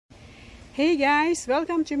Hey guys,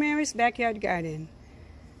 welcome to Mary's Backyard Garden.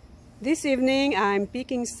 This evening I'm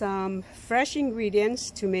picking some fresh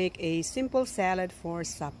ingredients to make a simple salad for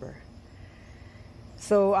supper.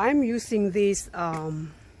 So I'm using this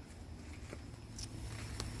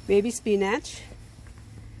baby spinach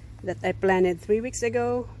that I planted 3 weeks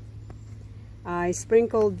ago. I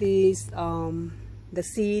sprinkled these the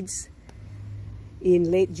seeds in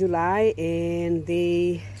late July and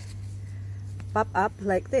they pop up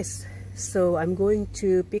like this. So I'm going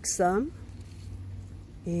to pick some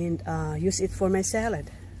and use it for my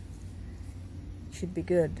salad. Should be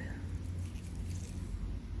good.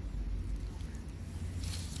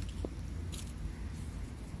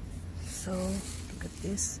 So look at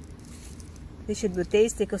this. They should be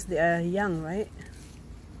tasty because they are young, right?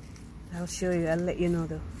 I'll show you. I'll let you know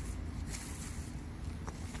though.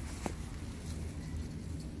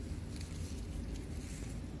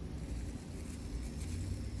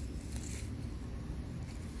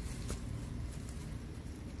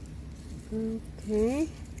 Okay,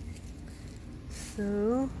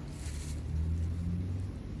 so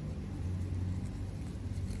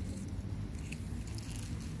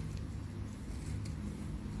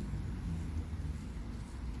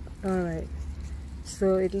all right,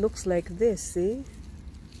 so it looks like this, see?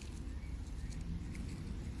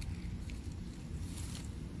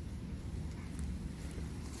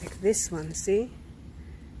 Like this one, see?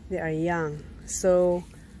 They are young. So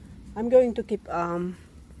I'm going to keep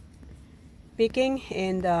picking,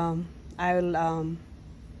 and I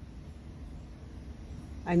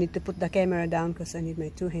need to put the camera down because I need my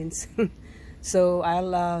two hands. So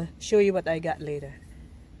I'll show you what I got later.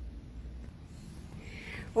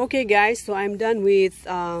 Okay guys, so I'm done with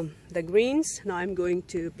the greens. Now I'm going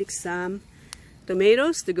to pick some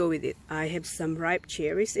tomatoes to go with it. I have some ripe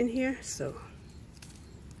cherries in here, so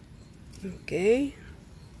okay.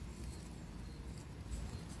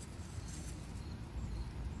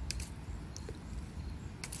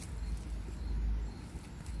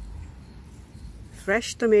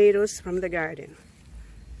 Fresh tomatoes from the garden.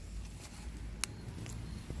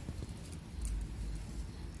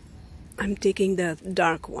 I'm taking the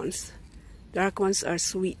dark ones. Dark ones are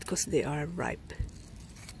sweet because they are ripe.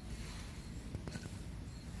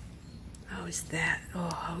 How is that?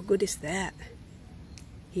 Oh, how good is that?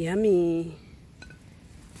 Yummy.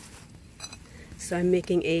 So I'm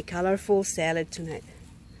making a colorful salad tonight.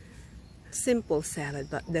 Simple salad,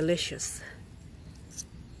 but delicious.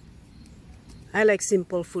 I like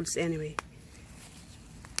simple foods anyway.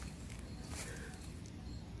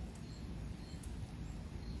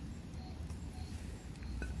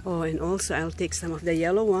 Oh, and also I'll take some of the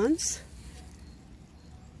yellow ones.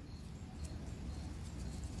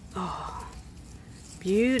 Oh,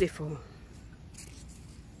 beautiful.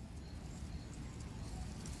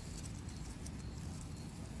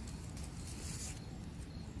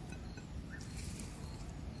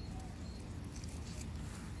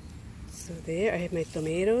 So there, I have my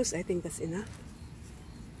tomatoes. I think that's enough.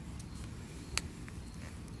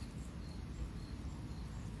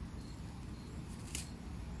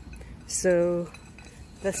 So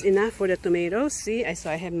that's enough for the tomatoes. See, I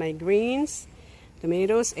have my greens,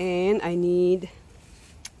 tomatoes, and I need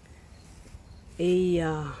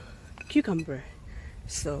a cucumber.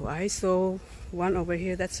 So I saw one over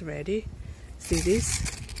here that's ready. See this?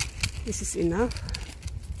 This is enough.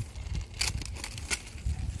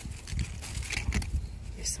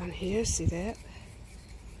 This one here, see that?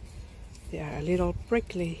 They are a little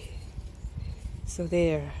prickly. So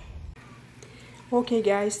there. Okay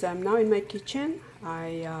guys, I'm now in my kitchen.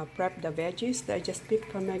 I prepped the veggies that I just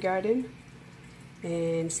picked from my garden.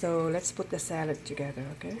 And so let's put the salad together,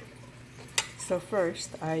 okay? So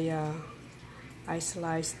first, I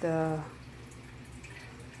sliced the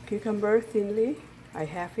cucumber thinly. I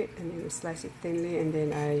half it and then slice it thinly, and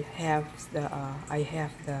then I have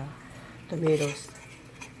the tomatoes.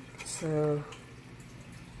 So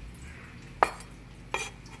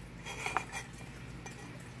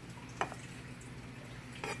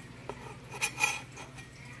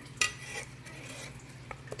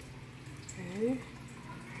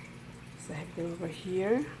I have them over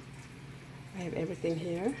here. I have everything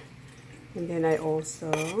here, and then I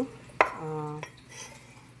also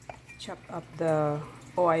chopped up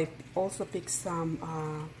I also picked some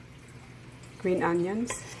green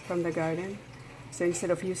onions from the garden. So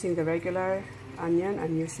instead of using the regular onion,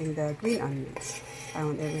 I'm using the green onions. I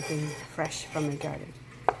want everything fresh from my garden.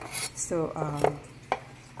 So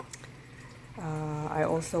I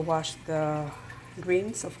also washed the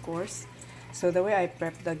greens, of course. So the way I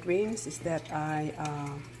prep the greens is that I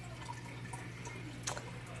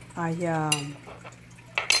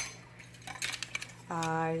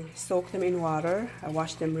I soak them in water. I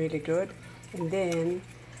wash them really good, and then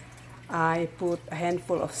I put a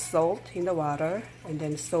handful of salt in the water and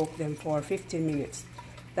then soak them for 15 minutes.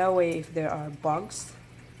 That way, if there are bugs,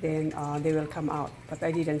 then they will come out. But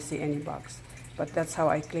I didn't see any bugs. But that's how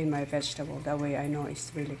I clean my vegetable. That way I know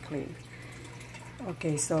it's really clean.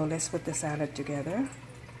 Okay, so let's put the salad together.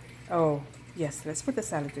 Oh, yes, let's put the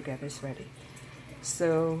salad together. It's ready.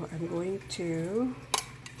 So I'm going to,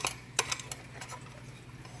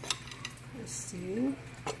 let's see.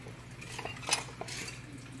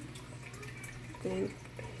 I think,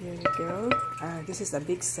 here we go. This is a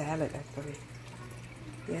big salad actually.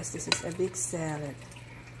 Yes, this is a big salad.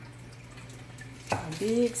 A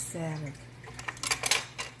big salad.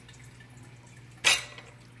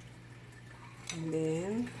 And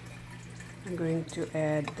then I'm going to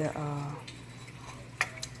add the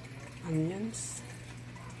onions.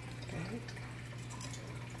 Okay.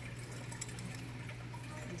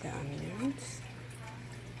 The onions.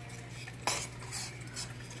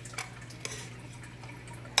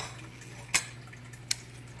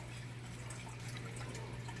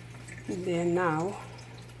 And then now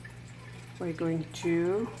we're going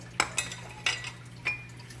to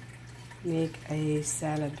make a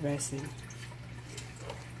salad dressing.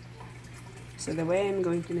 So the way I'm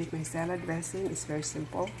going to make my salad dressing is very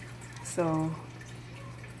simple. So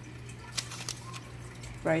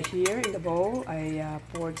right here in the bowl, I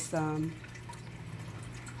poured some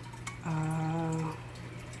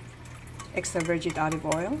extra virgin olive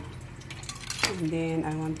oil, and then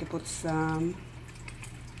I want to put some,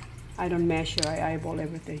 I don't measure, I eyeball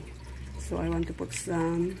everything. So I want to put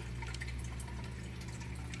some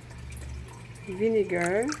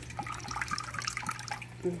vinegar.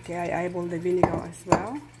 Okay, I eyeball the vinegar as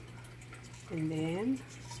well, and then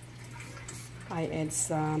I add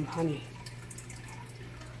some honey.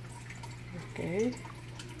 Okay,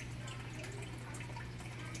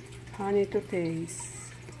 honey to taste.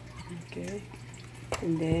 Okay,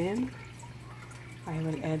 and then I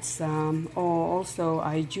will add some, oh, also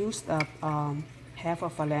I juiced up half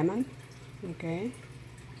of a lemon. Okay,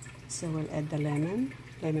 so we'll add the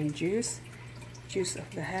lemon juice of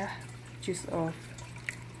the juice of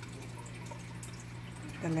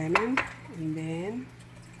the lemon, and then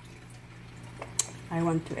I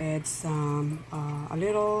want to add some a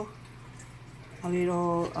little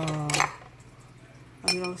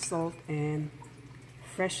salt and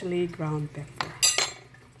freshly ground pepper.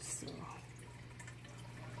 So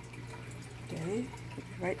okay,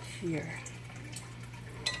 right here.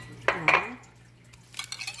 Now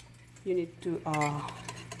you need to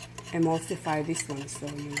emulsify this one, so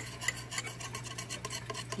you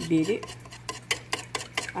beat it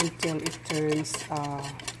until it turns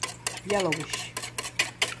yellowish.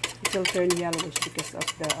 It will turn yellowish because of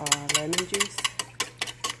the lemon juice.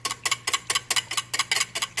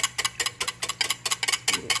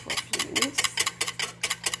 Leave it for a few minutes.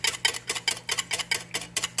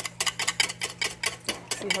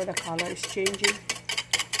 See how the color is changing?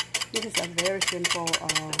 This is a very simple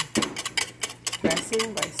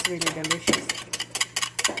dressing, but it's really delicious.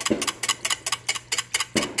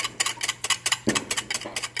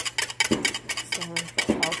 So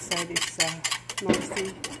outside is noisy.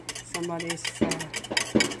 Somebody's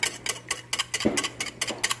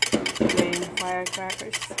playing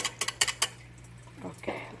firecrackers.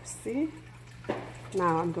 Okay, let's see.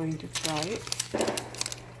 Now I'm going to try it.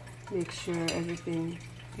 Make sure everything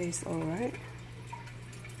tastes alright.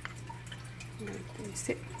 Taste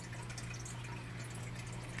it.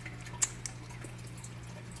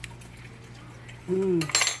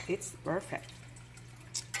 It's perfect.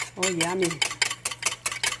 Oh, yummy.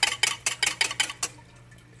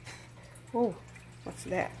 Oh, what's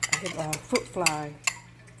that? I have a fruit fly.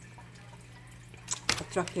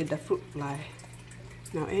 Attracted the fruit fly.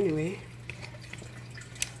 Now anyway,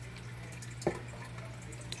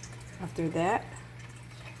 after that,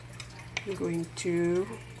 I'm going to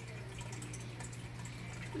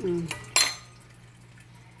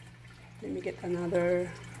let me get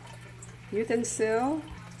another utensil.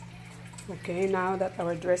 Okay, now that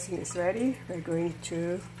our dressing is ready, we're going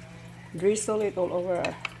to drizzle it all over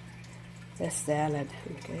the salad.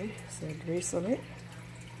 Okay, so drizzle it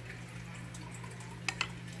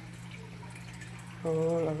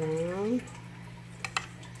all around.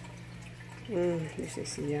 This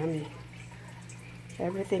is yummy.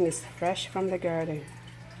 Everything is fresh from the garden.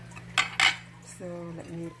 So let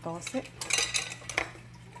me toss it.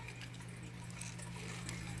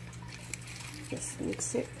 Just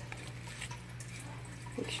mix it.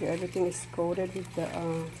 Make sure everything is coated with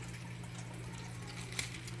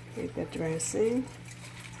the dressing.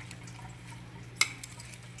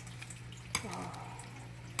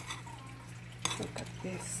 Look at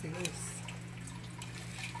this.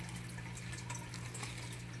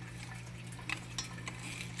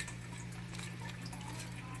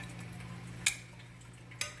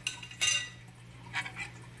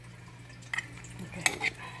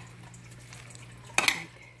 Okay.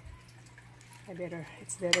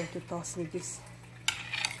 It's better to toss with this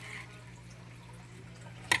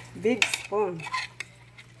big spoon,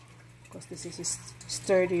 because this is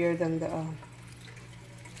sturdier than the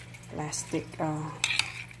plastic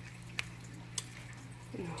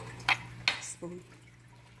spoon.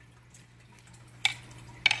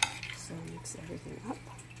 So mix everything up,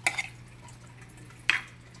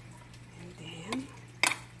 and then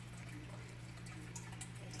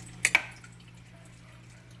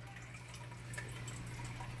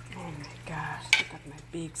oh my gosh, look at my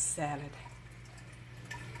big salad.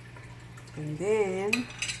 And then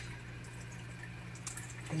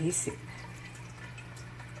taste it.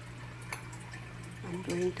 I'm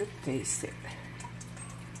going to taste it.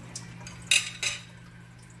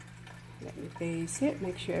 Let me taste it,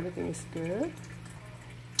 make sure everything is good.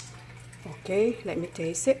 Okay, let me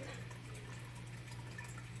taste it.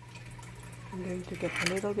 I'm going to get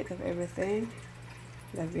a little bit of everything.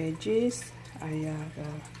 The veggies, the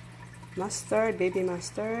mustard, baby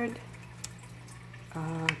mustard,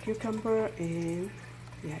 cucumber, and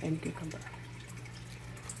cucumber.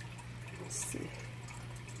 Let's see.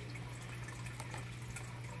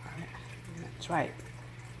 Alright, I'm gonna try it.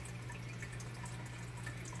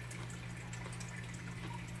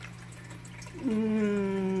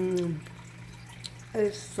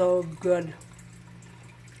 It's so good.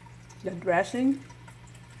 The dressing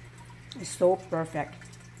is so perfect.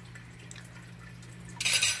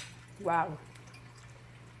 Wow.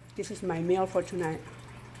 This is my meal for tonight.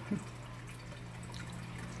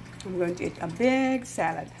 I'm going to eat a big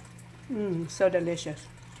salad. So delicious.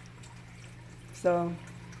 So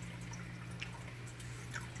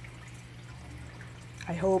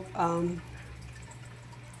I hope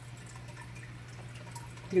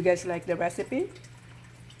you guys like the recipe.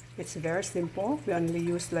 It's very simple. We only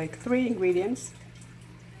use like 3 ingredients.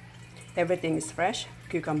 Everything is fresh: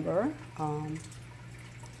 cucumber,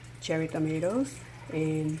 cherry tomatoes,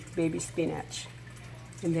 and baby spinach.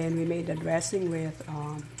 And then we made the dressing with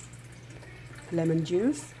lemon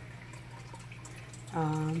juice,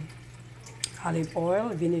 olive oil,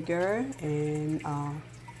 vinegar, and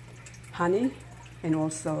honey, and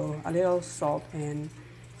also a little salt and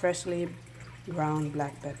freshly ground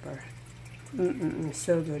black pepper.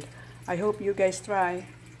 So good. I hope you guys try.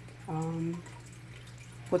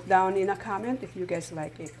 Put down in a comment if you guys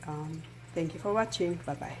like it. Thank you for watching.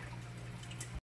 Bye bye.